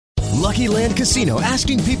Lucky Land Casino,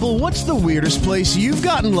 asking people, what's the weirdest place you've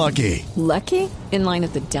gotten lucky? Lucky? In line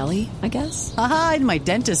at the deli, I guess? Aha, in my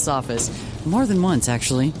dentist's office. More than once,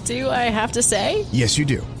 actually. Do I have to say? Yes, you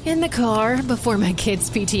do. In the car before my kids'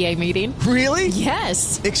 PTA meeting. Really?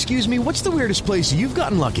 Yes. Excuse me, what's the weirdest place you've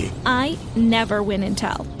gotten lucky? I never win and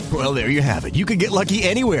tell. Well, there you have it. You can get lucky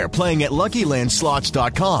anywhere, playing at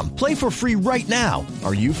LuckyLandSlots.com. Play for free right now.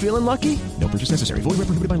 Are you feeling lucky? No purchase necessary. Void where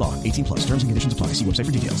prohibited by law. 18 plus. Terms and conditions apply. See website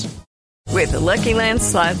for details. With the Lucky Land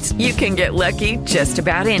Slots, you can get lucky just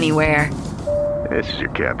about anywhere. This is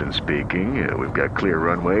your captain speaking. We've got clear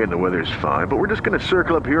runway and the weather's fine, but we're just going to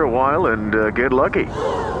circle up here a while and get lucky.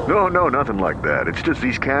 No, nothing like that. It's just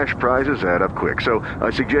these cash prizes add up quick. So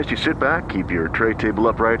I suggest you sit back, keep your tray table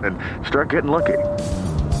upright, and start getting lucky.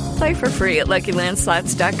 Play for free at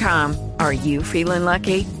LuckyLandSlots.com. Are you feeling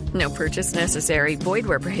lucky? No purchase necessary. Void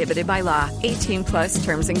where prohibited by law. 18 plus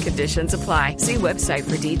terms and conditions apply. See website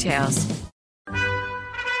for details.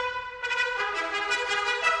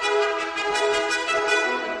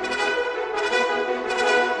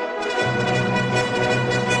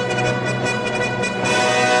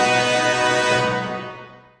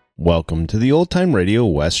 Welcome to the Old Time Radio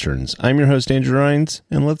Westerns. I'm your host, Andrew Rhynes,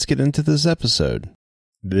 and let's get into this episode.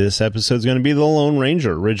 This episode is going to be The Lone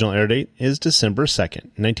Ranger. Original air date is December 2nd,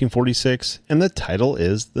 1946, and the title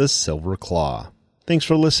is The Silver Claw. Thanks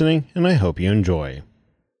for listening, and I hope you enjoy.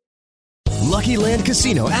 Lucky Land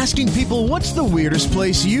Casino, asking people, what's the weirdest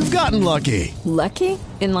place you've gotten lucky? Lucky?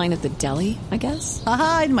 In line at the deli, I guess?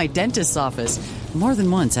 Aha, in my dentist's office. More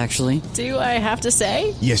than once, actually. Do I have to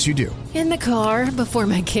say? Yes, you do. In the car before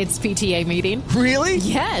my kids' PTA meeting. Really?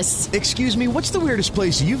 Yes. Excuse me, what's the weirdest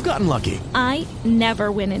place you've gotten lucky? I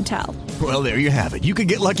never win and tell. Well, there you have it. You can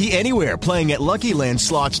get lucky anywhere, playing at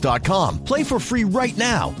LuckyLandSlots.com. Play for free right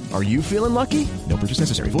now. Are you feeling lucky? No purchase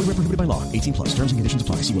necessary. Void where prohibited by law. 18 plus. Terms and conditions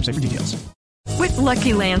apply. See website for details. With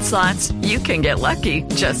Lucky Land Slots, you can get lucky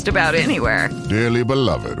just about anywhere. Dearly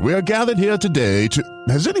beloved, we are gathered here today to...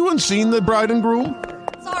 Has anyone seen the bride and groom?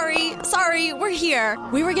 Sorry, we're here.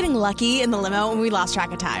 We were getting lucky in the limo and we lost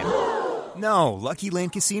track of time. No, Lucky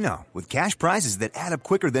Land Casino, with cash prizes that add up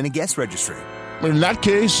quicker than a guest registry. In that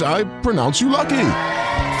case, I pronounce you lucky.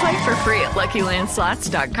 Play for free at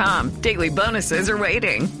LuckyLandSlots.com. Daily bonuses are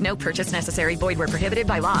waiting. No purchase necessary. Void where prohibited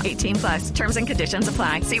by law. 18 plus. Terms and conditions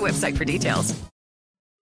apply. See website for details.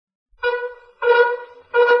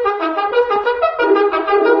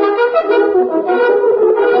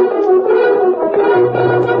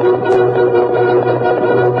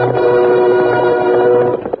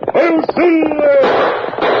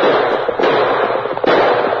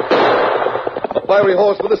 Fiery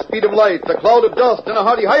horse with the speed of light, a cloud of dust, and a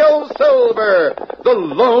hearty hi-yo, Silver, the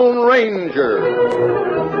Lone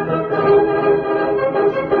Ranger.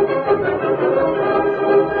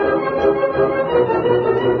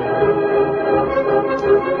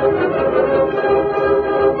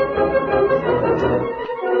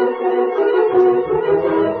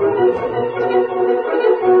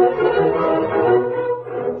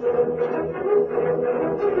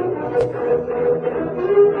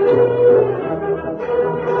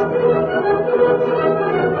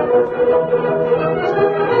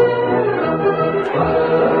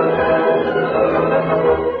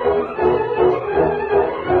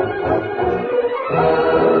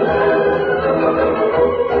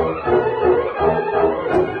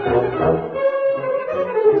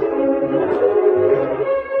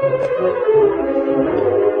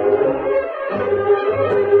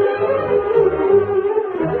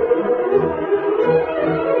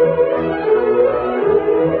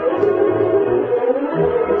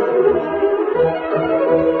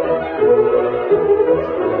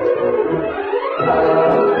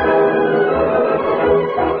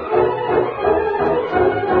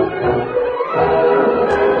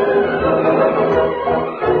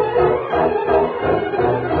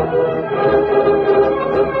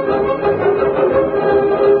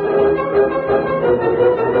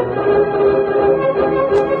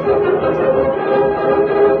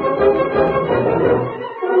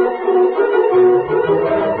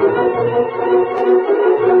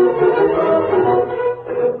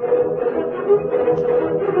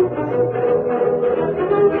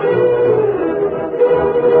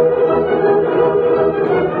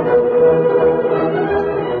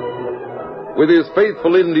 With his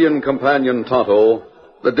faithful Indian companion Tonto,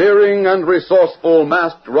 the daring and resourceful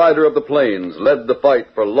masked rider of the plains led the fight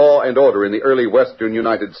for law and order in the early western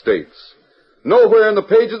United States. Nowhere in the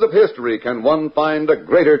pages of history can one find a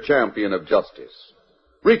greater champion of justice.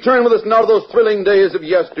 Return with us now to those thrilling days of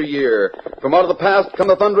yesteryear. From out of the past come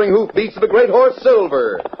the thundering hoofbeats of the great horse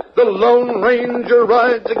Silver. The Lone Ranger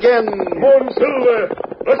rides again. Come on, Silver.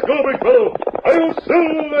 Let's go, big fellow. I'll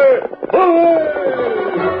Silver.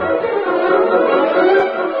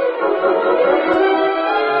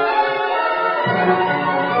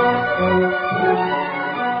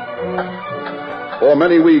 For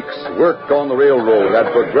many weeks, work on the railroad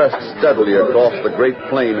had progressed steadily across the great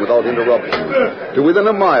plain without interruption, to within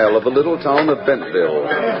a mile of the little town of Bentville.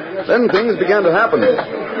 Then things began to happen.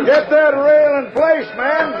 Get that rail in place,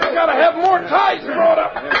 man. We gotta have more ties brought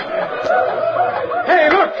up. Hey,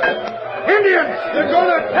 look! Indians! They're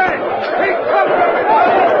gonna attack! Take cover,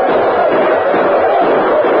 everybody!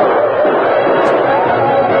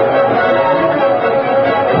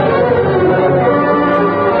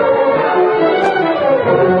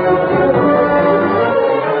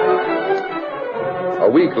 A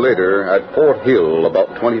week later, at Fort Hill,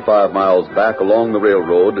 about 25 miles back along the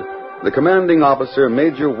railroad, the commanding officer,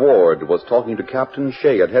 Major Ward, was talking to Captain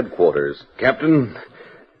Shea at headquarters. Captain,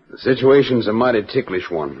 the situation's a mighty ticklish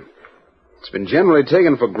one. It's been generally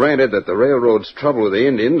taken for granted that the railroad's trouble with the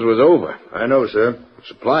Indians was over. I know, sir.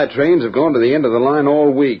 Supply trains have gone to the end of the line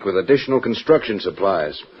all week with additional construction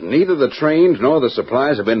supplies. Neither the trains nor the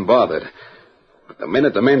supplies have been bothered. But the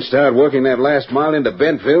minute the men started working that last mile into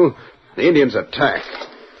Bentville, the Indians attacked.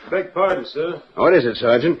 Beg pardon, sir. What is it,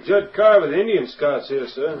 Sergeant? Judd Carver, the Indian Scouts here,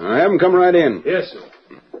 sir. I have them come right in. Yes,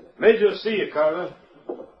 sir. Major will see you, Carver.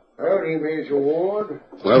 Howdy, Major Ward.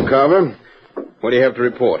 Well, Carver, what do you have to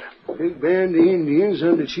report? Big band of Indians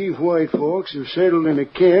under Chief White Fox have settled in a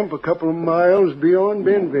camp a couple of miles beyond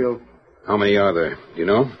Bentville. How many are there? Do you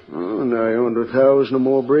know? Oh, nigh 100,000 or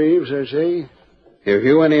more braves, I say. Have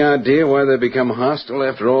you any idea why they've become hostile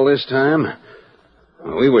after all this time?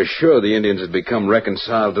 We were sure the Indians had become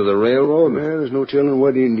reconciled to the railroad. Well, there's no telling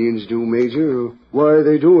what Indians do, Major, or why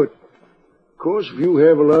they do it. Of course, if you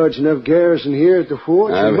have a large enough garrison here at the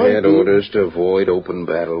fort, I've had orders to avoid open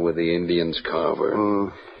battle with the Indians,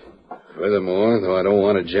 Carver. Furthermore, though I don't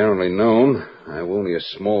want it generally known, I've only a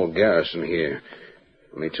small garrison here.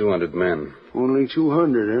 Only 200 men. Only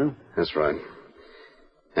 200, huh? That's right.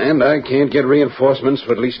 And I can't get reinforcements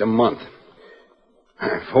for at least a month.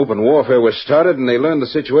 If open warfare was started and they learned the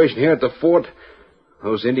situation here at the fort,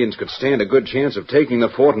 those Indians could stand a good chance of taking the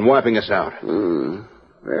fort and wiping us out.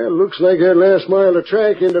 Well, looks like that last mile of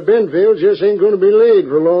track into Bentville just ain't going to be laid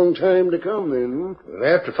for a long time to come, then. We'll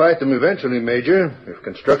have to fight them eventually, Major, if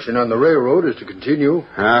construction on the railroad is to continue.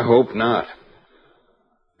 I hope not.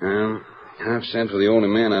 I've sent for the only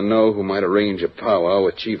man I know who might arrange a powwow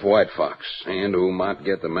with Chief White Fox, and who might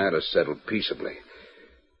get the matter settled peaceably.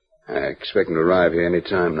 I expect him to arrive here any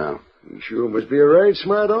time now. He sure must be a right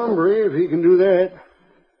smart hombre if he can do that.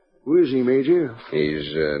 Who is he, Major?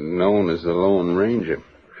 He's known as the Lone Ranger.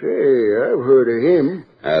 Say, I've heard of him.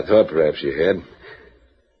 I thought perhaps you had.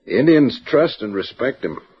 The Indians trust and respect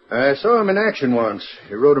him. I saw him in action once.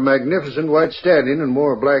 He rode a magnificent white stallion and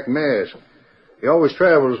wore a black mask. He always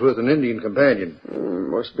travels with an Indian companion.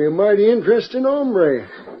 Must be a mighty interesting hombre.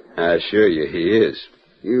 I assure you he is.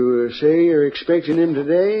 You say you're expecting him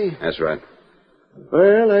today? That's right.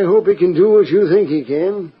 Well, I hope he can do what you think he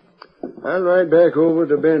can. I'll ride back over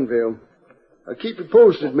to Bentville. I'll keep you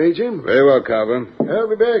posted, Major. Very well, Carver. I'll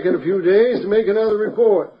be back in a few days to make another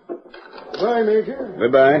report. Bye, Major.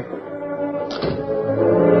 Goodbye.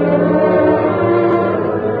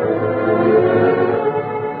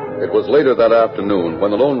 It was later that afternoon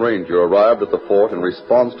when the Lone Ranger arrived at the fort in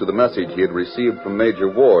response to the message he had received from Major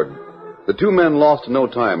Ward. The two men lost no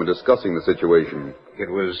time in discussing the situation. It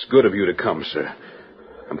was good of you to come, sir.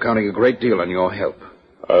 I'm counting a great deal on your help.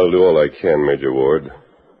 I'll do all I can, Major Ward.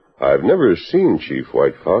 I've never seen Chief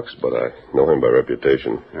White Fox, but I know him by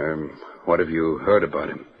reputation. What have you heard about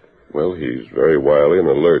him? Well, he's very wily and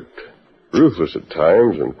alert, ruthless at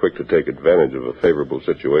times, and quick to take advantage of a favorable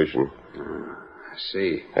situation. I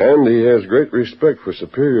see. And he has great respect for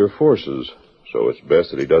superior forces, so it's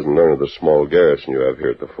best that he doesn't learn of the small garrison you have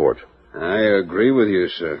here at the fort. I agree with you,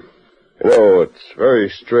 sir. You know, it's very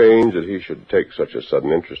strange that he should take such a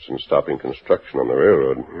sudden interest in stopping construction on the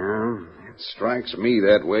railroad. It strikes me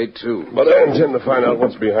that way, too. But I intend to find out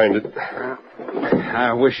what's behind it.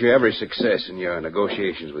 I wish you every success in your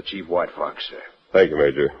negotiations with Chief White Fox, sir. Thank you,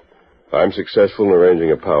 Major. If I'm successful in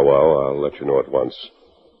arranging a powwow, I'll let you know at once.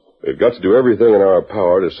 We've got to do everything in our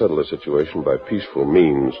power to settle the situation by peaceful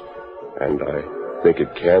means, and I think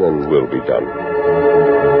it can and will be done.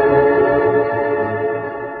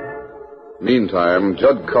 Meantime,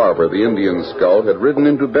 Judd Carver, the Indian scout, had ridden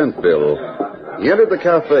into Bentville. He entered the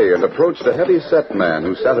cafe and approached a heavy-set man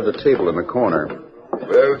who sat at a table in the corner.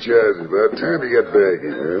 Well, Chad, about time to get back.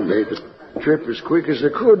 Made the trip as quick as I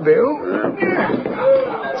could, Bill.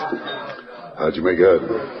 How'd you make out?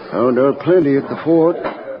 Found out plenty at the fort.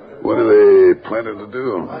 What are they planning to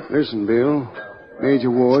do? Listen, Bill.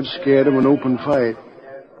 Major Ward scared of an open fight.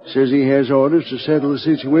 Says he has orders to settle the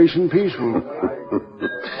situation peaceful.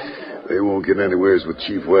 They won't get anywheres with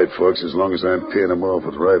Chief White Fox as long as I'm paying them off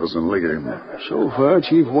with rifles and liquor. So far,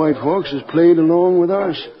 Chief White Fox has played along with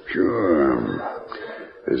us. Sure.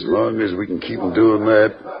 As long as we can keep him doing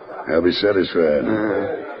that, I'll be satisfied.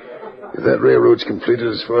 If that railroad's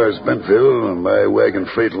completed as far as Bentville, my wagon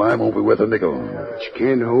freight line won't be worth a nickel. But you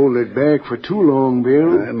can't hold it back for too long,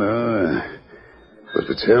 Bill. I know. But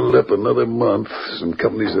if it's held up another month, some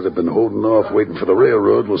companies that have been holding off waiting for the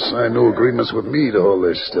railroad will sign no agreements with me to haul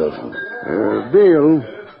their stuff. Bill,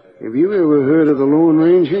 have you ever heard of the Lone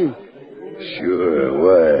Ranger? Sure,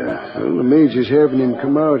 why? Well, the Major's having him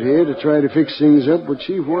come out here to try to fix things up with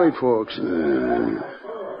Chief White Fox. Do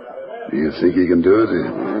you think he can do it?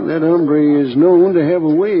 Well, that hombre is known to have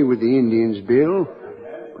a way with the Indians, Bill.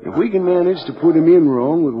 If we can manage to put him in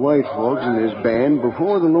wrong with White Fox and his band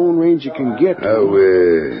before the Lone Ranger can get to him...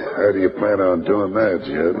 How do you plan on doing that,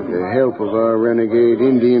 Jed? With the help of our renegade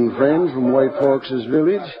Indian friend from White Fox's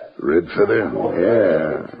village. Red Feather?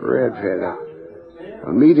 Yeah, Red Feather.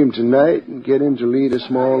 I'll meet him tonight and get him to lead a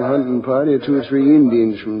small hunting party of 2 or 3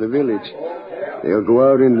 Indians from the village. They'll go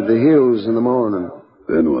out into the hills in the morning.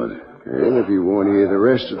 Then what? Well, if you want to hear the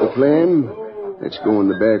rest of the plan... let's go in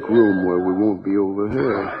the back room where we won't be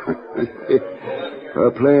overheard. If our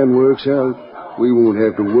plan works out, we won't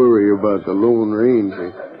have to worry about the Lone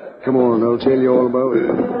Ranger. Come on, I'll tell you all about it.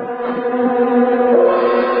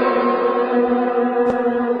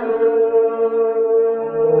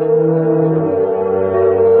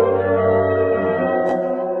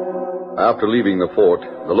 After leaving the fort,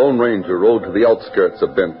 the Lone Ranger rode to the outskirts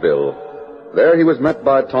of Bentville. There he was met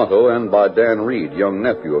by Tonto and by Dan Reed, young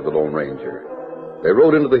nephew of the Lone Ranger. They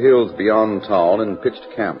rode into the hills beyond town and pitched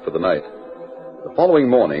camp for the night. The following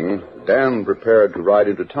morning, Dan prepared to ride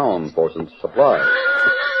into town for some supplies.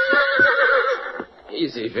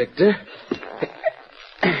 Easy, Victor.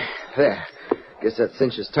 There. Guess that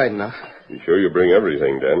cinch is tight enough. You sure you bring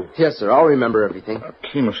everything, Dan? Yes, sir. I'll remember everything.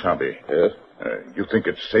 Kemosabe. Yes? You think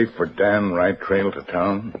it's safe for Dan right trail to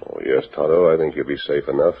town? Oh, yes, Tonto. I think you'll be safe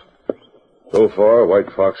enough. So far,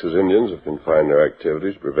 White Fox's Indians have confined their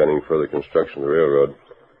activities, preventing further construction of the railroad.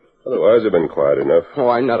 Otherwise, they've been quiet enough. Oh,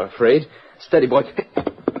 I'm not afraid. Steady, boy.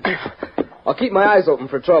 I'll keep my eyes open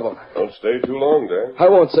for trouble. Don't stay too long, Dan. I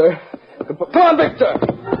won't, sir. Come on, Victor!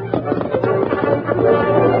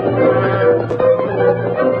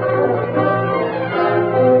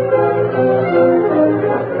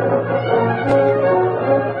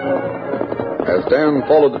 As Dan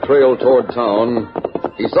followed the trail toward town,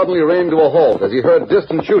 he suddenly reined to a halt as he heard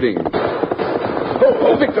distant shooting.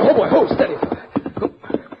 Oh, Victor, oh, boy, hold steady.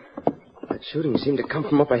 That shooting seemed to come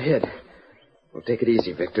from up ahead. We'll take it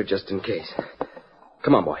easy, Victor, just in case.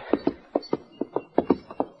 Come on, boy. Hey,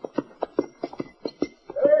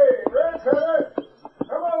 Red Feather!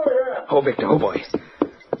 Come over here! Oh, Victor, oh, boy.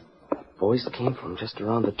 Voice came from just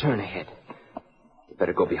around the turn ahead. You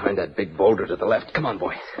better go behind that big boulder to the left. Come on,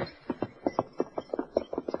 boy.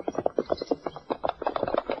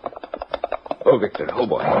 Oh, Victor, oh,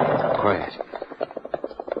 boy. Quiet.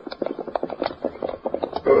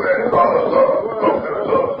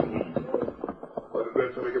 What did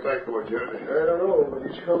Red Feather get back for, Jed? I don't know, but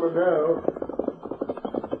he's coming now.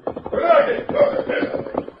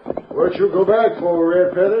 What you go back for,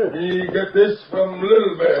 Red Feather? We get this from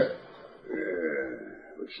Little Bear.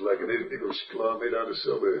 Yeah, looks like an eagle's claw made out of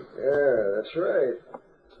silver. Yeah, that's right.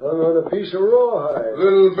 Hung on a piece of rawhide.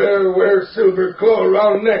 Little Bear wears silver claw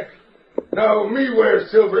around neck. Now me wear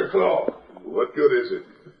silver claw. What good is it?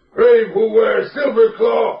 Brave who wears silver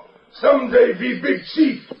claw someday be big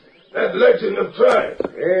chief. That legend of tribe.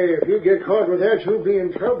 Hey, if you get caught with that, you'll be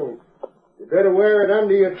in trouble. You better wear it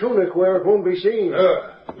under your tunic where it won't be seen.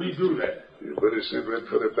 We do that. You better send Red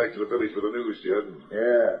Feather back to the village for the news, Jed.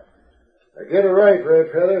 Yeah. Now get it right,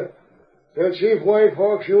 Red Feather. Tell Chief White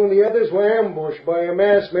Fox you and the others were ambushed by a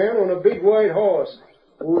masked man on a big white horse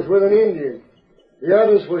who was with an Indian. The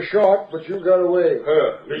others were shot, but you got away.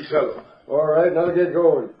 Me tell him. All right, now get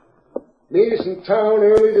going. Meet us in town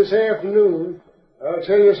early this afternoon. I'll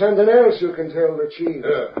tell you something else you can tell the chief.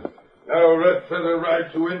 Now Red Feather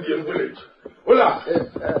ride to Indian village. Hola!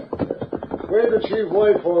 Wait till Chief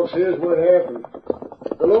White Fox hears what happened.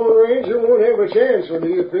 The Lone Ranger won't have a chance when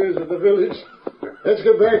he appears at the village. Let's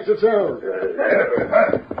get back to town.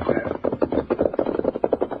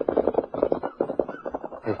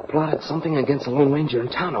 plotted something against the Lone Ranger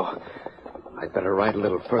and Tonto. I'd better ride a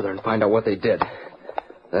little further and find out what they did.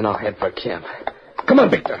 Then I'll head for camp. Come on,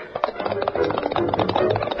 Victor.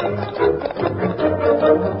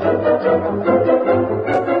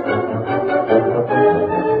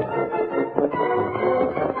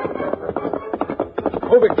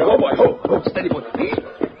 Oh, Victor. Oh, boy. Oh, steady, boy.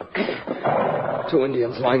 2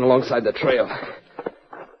 Indians lying alongside the trail.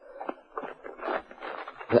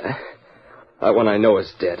 That one I know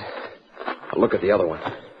is dead. I'll look at the other one.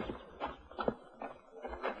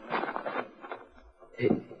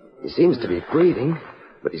 He seems to be breathing,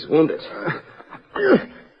 but he's wounded.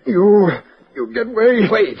 You get away.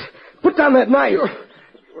 Wait. Put down that knife.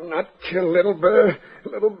 You'll not kill Little Bear.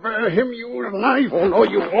 Little Bear, him use a knife. Oh, no,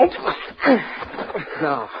 you won't.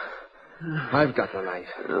 No. I've got the knife.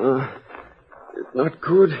 It's not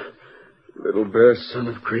good. Little Bear, son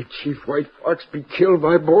of great Chief White Fox, be killed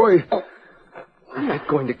by boy. Oh. I'm not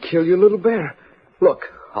going to kill you, Little Bear. Look,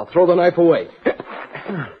 I'll throw the knife away.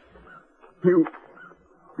 You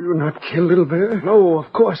not kill Little Bear? No,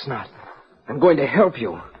 of course not. I'm going to help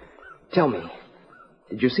you. Tell me,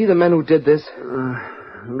 did you see the men who did this?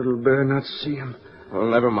 Little Bear not see him. Well,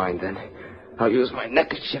 never mind then. I'll use my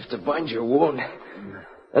neckerchief to bind your wound.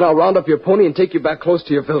 Then I'll round up your pony and take you back close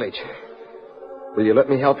to your village. Will you let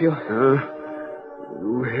me help you?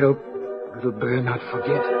 You help Little Bear not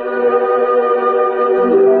forget.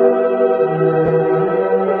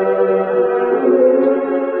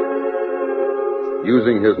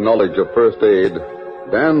 Using his knowledge of first aid,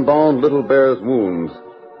 Dan bound Little Bear's wounds.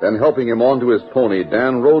 Then, helping him onto his pony,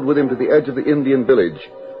 Dan rode with him to the edge of the Indian village.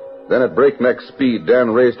 Then, at breakneck speed,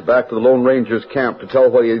 Dan raced back to the Lone Ranger's camp to tell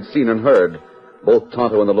what he had seen and heard. Both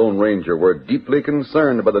Tonto and the Lone Ranger were deeply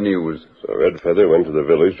concerned by the news. So Red Feather went to the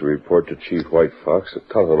village to report to Chief White Fox that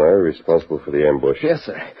Tonto and I are responsible for the ambush. Yes,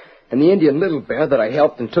 sir. And the Indian Little Bear that I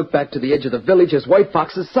helped and took back to the edge of the village is White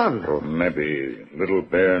Fox's son. Oh, maybe Little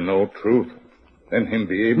Bear know truth. Then him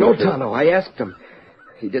be able No, to... Tonto, I asked him.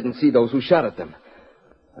 He didn't see those who shot at them.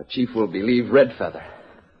 The chief will believe Red Feather.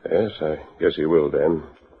 Yes, I guess he will, Dan.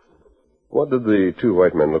 What did the 2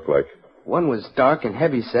 white men look like? One was dark and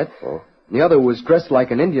heavy-set. Oh. The other was dressed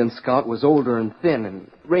like an Indian scout, was older and thin and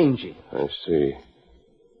rangy. I see.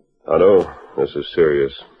 Tonto, this is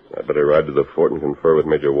serious. I better ride to the fort and confer with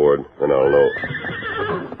Major Ward, then I'll know.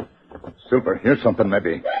 Silver, here's something,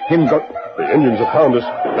 maybe. Him go... The Indians have found us.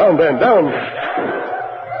 Down, Dan, down!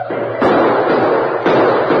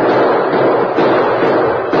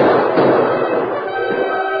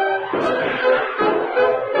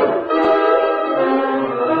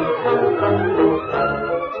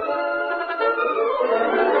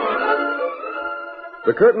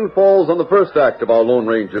 The curtain falls on the first act of our Lone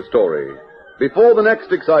Ranger story. Before the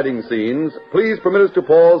next exciting scenes, please permit us to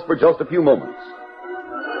pause for just a few moments.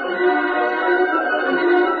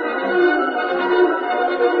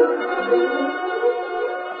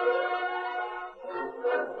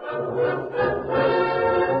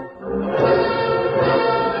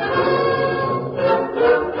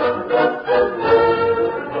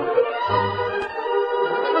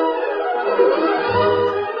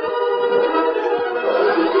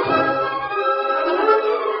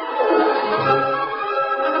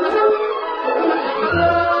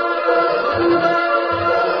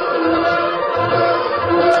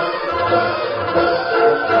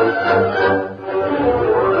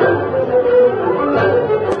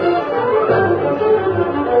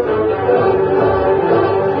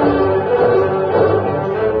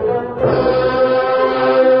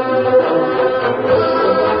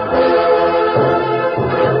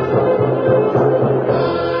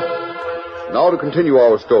 Now to continue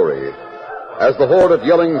our story. As the horde of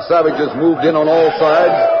yelling savages moved in on all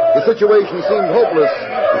sides, the situation seemed hopeless.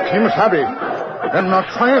 Him savvy. Them not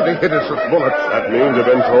trying to hit us with bullets. That means they've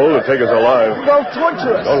been told to take us alive. They'll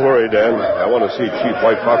torture us. Don't worry, Dan. I want to see Chief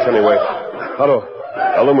White Fox anyway. Tonto,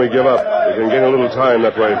 tell them we give up. We can gain a little time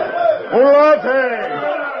that way. Ulate!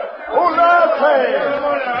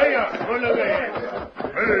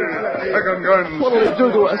 Second guns. What'll they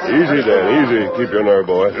do to us? Easy, Dan, easy. Keep your nerve,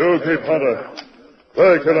 boy. You keep Hunter.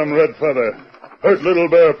 I kill him, Red Feather. Hurt Little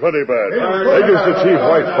Bear pretty bad. Take us to Chief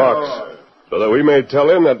White Fox, so that we may tell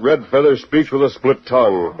him that Red Feather speaks with a split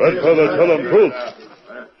tongue. Red Feather tell him truth.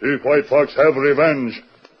 Chief White Fox have revenge.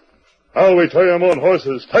 Now we tie him on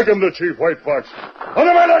horses. Take him to Chief White Fox. On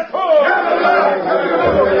him at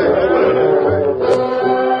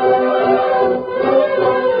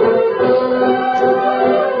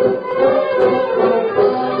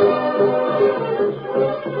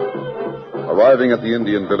Arriving at the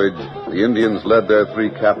Indian village, the Indians led their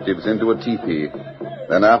 3 captives into a tepee.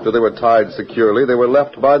 Then after they were tied securely, they were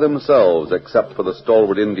left by themselves, except for the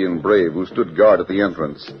stalwart Indian brave who stood guard at the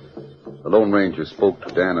entrance. The Lone Ranger spoke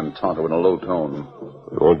to Dan and Tonto in a low tone.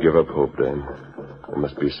 We won't give up hope, Dan. There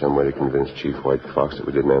must be some way to convince Chief White Fox that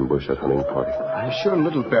we didn't ambush that hunting party. I'm sure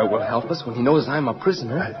Little Bear will help us when he knows I'm a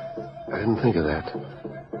prisoner. I didn't think of that.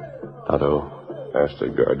 Tonto, ask the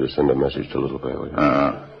guard to send a message to Little Bear, will you?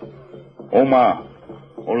 Oma,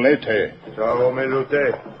 olete. Ome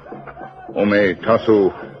lute. Ome tasu,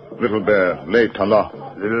 Little Bear, le tala.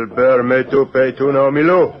 Little Bear me tu pe tu no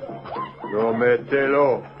milu. No me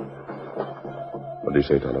telo. What do you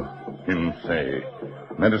say, Tonto? Him say,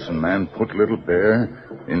 medicine man put Little Bear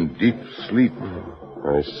in deep sleep.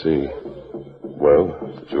 I see. Well,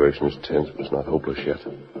 the situation is tense, but it's not hopeless yet.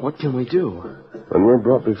 What can we do? When we're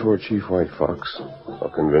brought before Chief White Fox,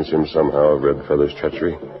 I'll convince him somehow of Red Feather's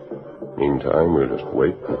treachery. Meantime, we'll just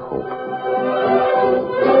wait and hope.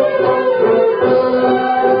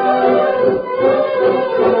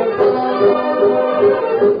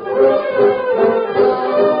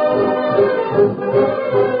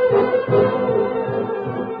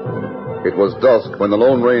 It was dusk when the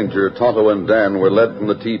Lone Ranger, Tonto, and Dan were led from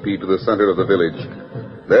the teepee to the center of the village.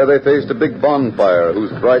 There they faced a big bonfire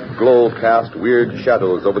whose bright glow cast weird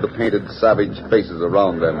shadows over the painted, savage faces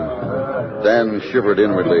around them. Dan shivered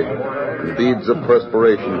inwardly, and beads of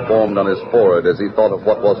perspiration formed on his forehead as he thought of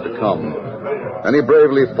what was to come. And he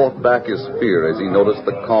bravely fought back his fear as he noticed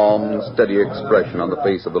the calm, steady expression on the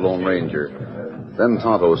face of the Lone Ranger. Then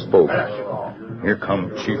Tonto spoke. Here come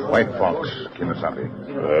Chief White Fox, Kimasabi.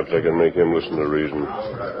 Perhaps I can make him listen to reason.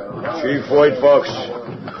 Chief White Fox,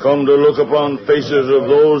 come to look upon faces of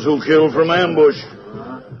those who kill from ambush.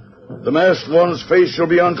 The masked one's face shall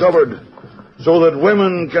be uncovered, so that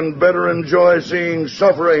women can better enjoy seeing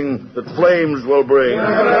suffering that flames will bring.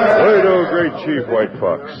 Right, oh, great Chief White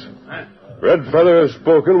Fox. Red Feather has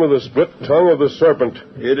spoken with the split tongue of the serpent.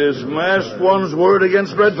 It is masked one's word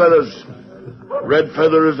against Red Feather's. Red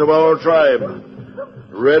Feather is of our tribe.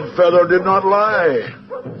 Red Feather did not lie.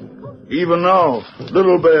 Even now,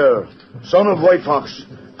 Little Bear, son of White Fox,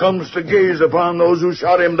 comes to gaze upon those who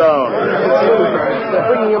shot him down. They're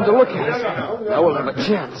bringing him to look at us. Now we'll have a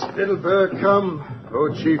chance. Little Bear, come.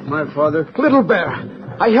 Oh, Chief, my father. Little Bear,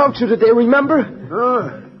 I helped you today, remember?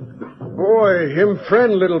 Boy, him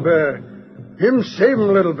friend, Little Bear. Him save him,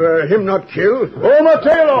 Little Bear. Him not kill. Oh,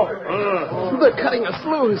 Matelo! They're cutting us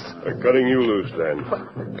loose. They're cutting you loose, then.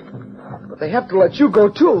 But they have to let you go,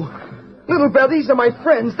 too. Little Bear, these are my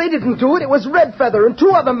friends. They didn't do it. It was Red Feather and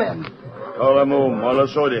two other men. Kalamu,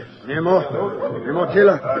 Malasodi. Nemo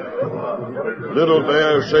Killa. Little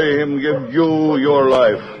Bear say him give you your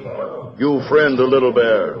life. You friend the Little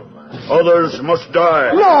Bear. Others must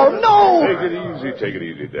die. No! Take it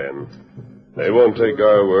easy, Dan. They won't take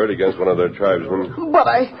our word against one of their tribesmen. But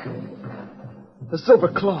the Silver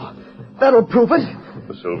Claw. That'll prove it.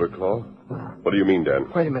 The Silver Claw? What do you mean, Dan?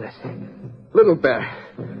 Wait a minute. Little Bear,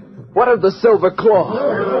 what of the Silver Claw?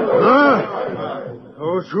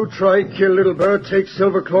 Those who try kill Little Bear take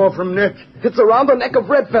Silver Claw from neck. It's around the neck of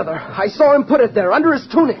Red Feather. I saw him put it there, under his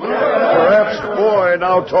tunic. Perhaps boy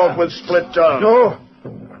now talk with split tongue.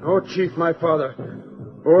 No, Chief, my father.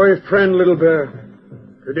 Boy, friend, Little Bear.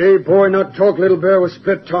 Today, boy, not talk Little Bear with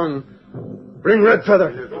split tongue. Bring Red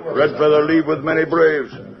Feather. Red Feather leave with many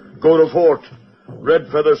braves. Go to fort. Red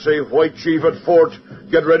Feather say White Chief at fort.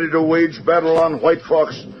 Get ready to wage battle on White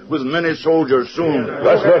Fox with many soldiers soon.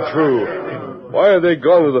 That's not true. Why are they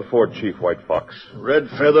gone to the fort, Chief White Fox? Red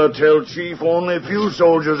Feather tell Chief only few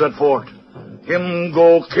soldiers at fort. Him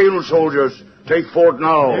go kill soldiers. Take fort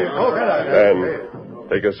now. Dan,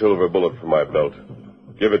 take a silver bullet from my belt.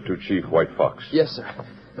 Give it to Chief White Fox. Yes, sir.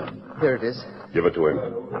 Here it is. Give it to him.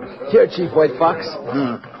 Here, Chief White Fox.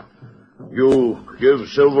 You give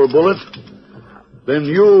Silver Bullet? Then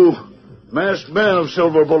you, masked man of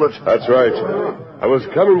Silver Bullet. That's right. I was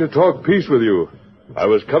coming to talk peace with you. I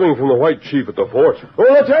was coming from the White Chief at the fort. He's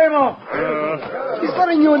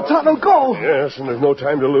letting you and Tonto go. Yes, and there's no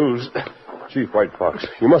time to lose. Chief White Fox,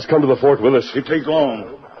 you must come to the fort with us. It take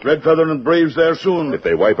long. Red Feather and braves there soon. If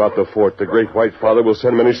they wipe out the fort, the Great White Father will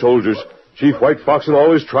send many soldiers. Chief White Fox and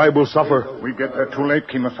all his tribe will suffer. We get there too late,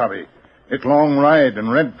 Kimasabi. It long ride, and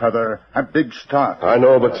Red Feather a big start. I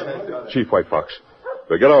know, but Chief White Fox,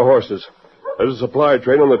 we'll get our horses. There's a supply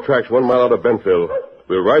train on the tracks 1 mile out of Bentville.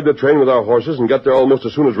 We'll ride the train with our horses and get there almost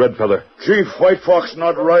as soon as Red Feather. Chief White Fox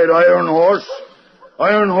not ride Iron Horse.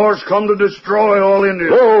 Iron Horse come to destroy all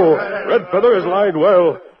Indians. No, Red Feather has lied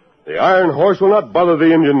well. The Iron Horse will not bother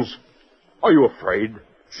the Indians. Are you afraid?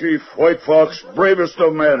 Chief White Fox, bravest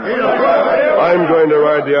of men. I'm going to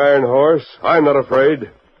ride the Iron Horse. I'm not afraid.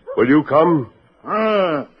 Will you come?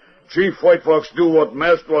 Chief White Fox do what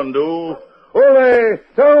masked one do. Ole,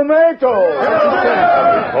 tomato!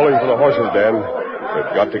 Calling for the horses, Dan.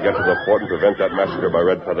 We've got to get to the fort and prevent that massacre by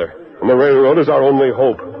Red Feather. And the railroad is our only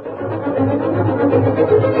hope.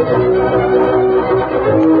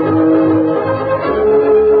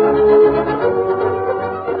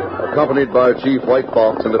 Accompanied by Chief White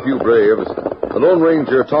Fox and a few braves, the Lone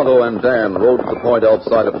Ranger, Tonto, and Dan rode to the point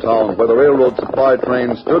outside of town where the railroad supply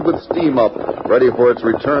train stood with steam up, ready for its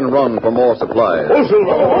return run for more supplies.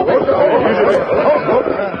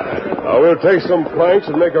 Now we'll take some planks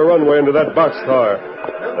and make a runway into that boxcar.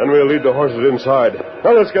 Then we'll lead the horses inside.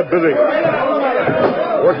 Now let's get busy.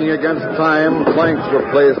 Working against time, planks were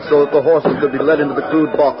placed so that the horses could be led into the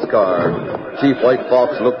crude boxcar. Chief White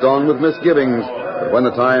Fox looked on with misgivings, but when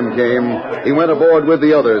the time came, he went aboard with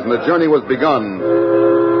the others, and the journey was begun.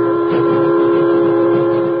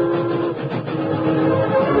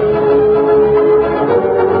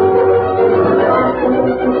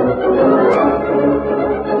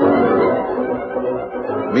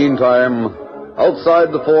 Meantime,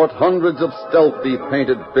 outside the fort, hundreds of stealthy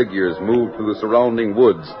painted figures moved through the surrounding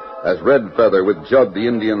woods as Red Feather with Judd the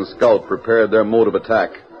Indian scout prepared their mode of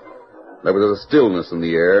attack. There was a stillness in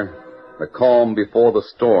the air, a calm before the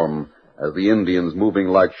storm, as the Indians, moving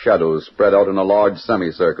like shadows, spread out in a large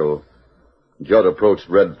semicircle. Judd approached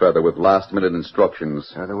Red Feather with last-minute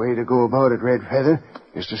instructions. Now, the way to go about it, Red Feather,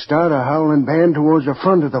 is to start a howling band towards the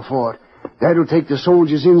front of the fort. That'll take the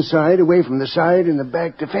soldiers inside, away from the side and the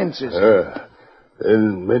back defenses.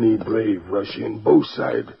 Then many brave rush in both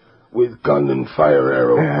sides with gun and fire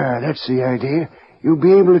arrow. That's the idea. You'll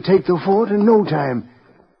be able to take the fort in no time.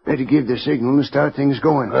 Better give the signal and start things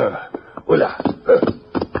going. Red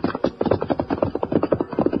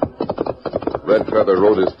Feather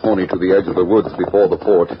rode his pony to the edge of the woods before the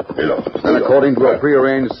fort. And according to a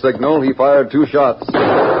prearranged signal, he fired 2 shots.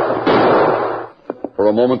 For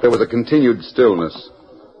a moment, there was a continued stillness.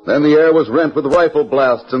 Then the air was rent with rifle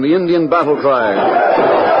blasts and the Indian battle cry.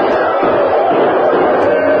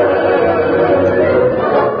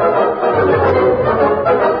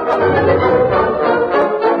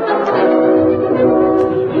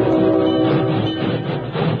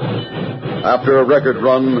 After a record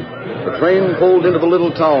run, the train pulled into the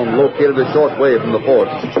little town located a short way from the fort.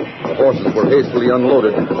 The horses were hastily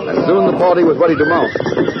unloaded, and soon the party was ready to mount.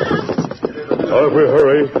 Now, if we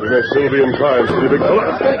hurry, we may still be in time. See, big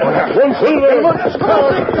fella. One Silver!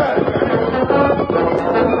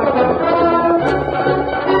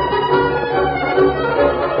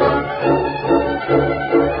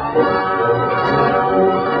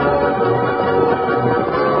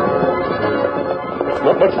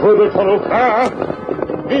 Not much further, fellow.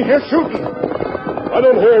 Me here shooting. I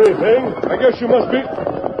don't hear anything. I guess you must be...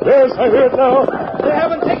 Yes, I hear it now. They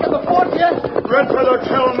haven't taken the fort yet. Red Feather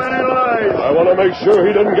tell many lies. I want to make sure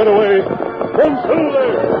he doesn't get away. One Silver!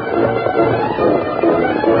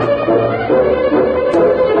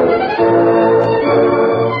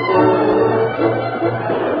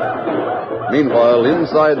 Meanwhile,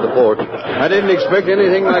 inside the fort... I didn't expect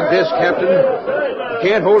anything like this, Captain.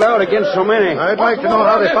 Can't hold out against so many. I'd like to know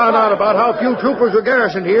how they found out about how few troopers were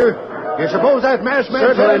garrisoned here. You suppose that masked man...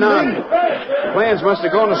 Certainly not. Plans must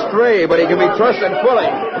have gone astray, but he can be trusted fully.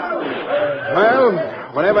 Well,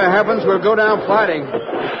 whatever happens, we'll go down fighting.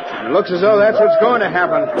 It looks as though that's what's going to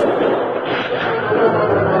happen.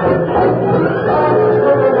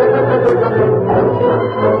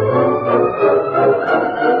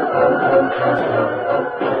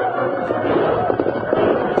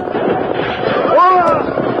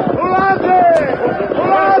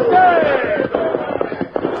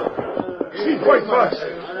 Chief White Fox,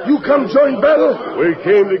 you come join battle? We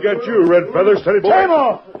came to get you, Red Feather. Steady, boy. Time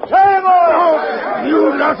off! Time off!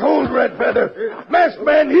 You not hold Red Feather. Masked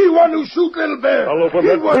man, he one who shoot Little Bear. I'll open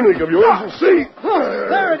that tunic of yours and see.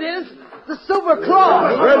 There it is. The Silver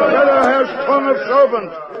Claw. Red Feather has tongue of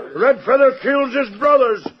serpent. Red Feather kills his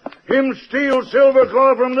brothers. Him steal Silver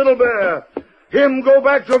Claw from Little Bear. Him go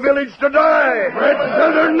back to village to die. Red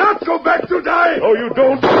Feather not go back to die. No, you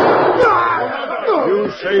don't.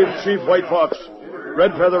 You saved Chief White Fox.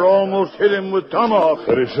 Red Feather almost hit him with tomahawk.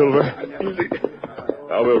 Steady, Silver.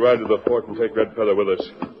 Now we'll ride to the fort and take Red Feather with us.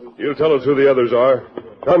 You tell us who the others are.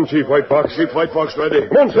 Come, Chief White Fox. Chief White Fox ready.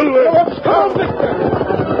 Come on, Silver.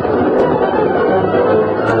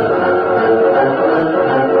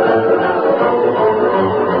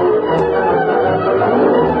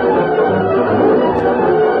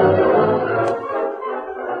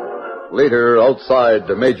 Later, outside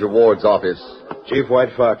the Major Ward's office. Chief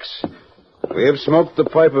White Fox, we have smoked the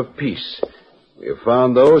pipe of peace. We have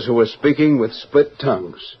found those who were speaking with split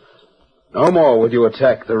tongues. No more will you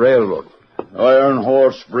attack the railroad. Iron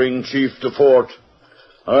Horse bring chief to fort.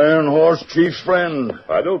 Iron Horse, chief's friend.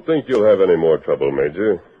 I don't think you'll have any more trouble,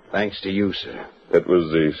 Major. Thanks to you, sir. It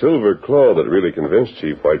was the Silver Claw that really convinced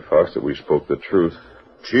Chief White Fox that we spoke the truth.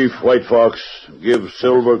 Chief White Fox, give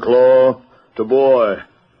Silver Claw to boy.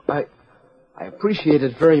 I appreciate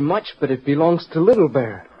it very much, but it belongs to Little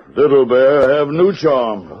Bear. Little Bear have new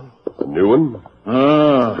charm. A new one?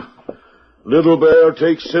 Little Bear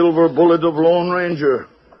takes Silver Bullet of Lone Ranger.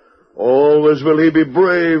 Always will he be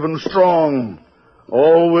brave and strong.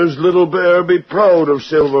 Always Little Bear be proud of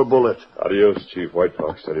Silver Bullet. Adios, Chief White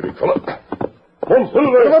Fox. Steady, big fella. Come,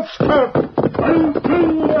 Silver! Come up, Scout! I'm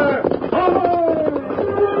Silver!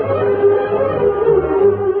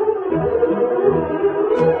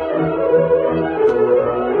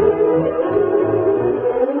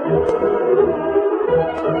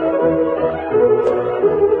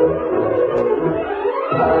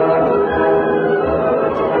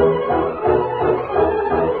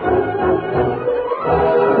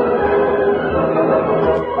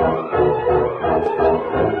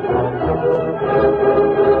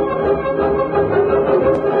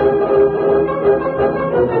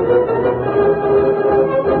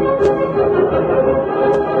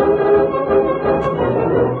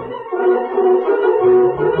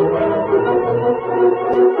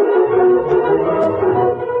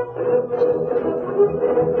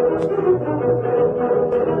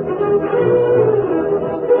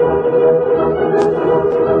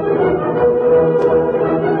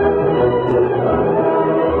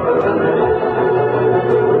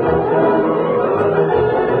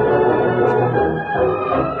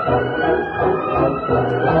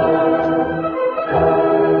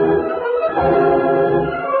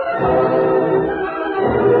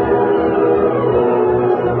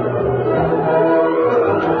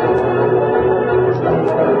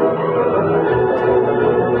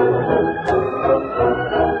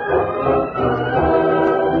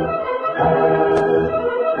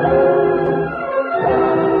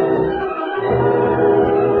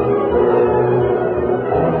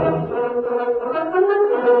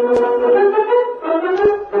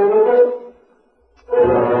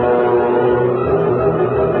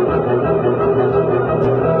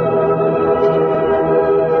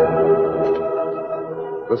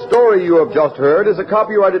 The story you have just heard is a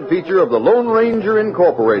copyrighted feature of the Lone Ranger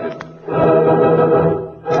Incorporated.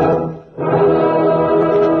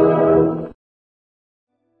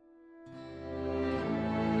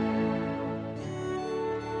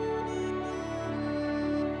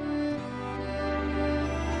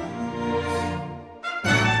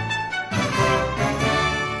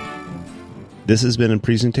 This has been a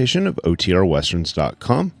presentation of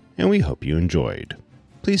OTRWesterns.com, and we hope you enjoyed.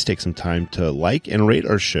 Please take some time to like and rate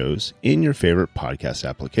our shows in your favorite podcast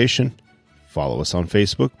application. Follow us on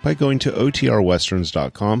Facebook by going to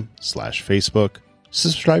OTRWesterns.com/Facebook.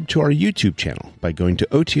 Subscribe to our YouTube channel by going to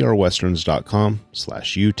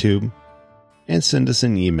OTRWesterns.com/YouTube. And send us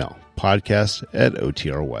an email,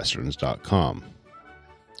 podcast@OTRWesterns.com.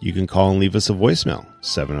 You can call and leave us a voicemail,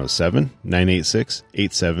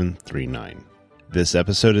 707-986-8739. This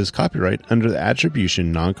episode is copyright under the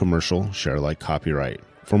Attribution Non-Commercial Share-alike copyright.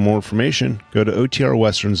 For more information, go to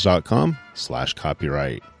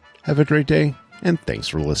OTRWesterns.com/copyright. Have a great day, and thanks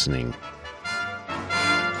for listening.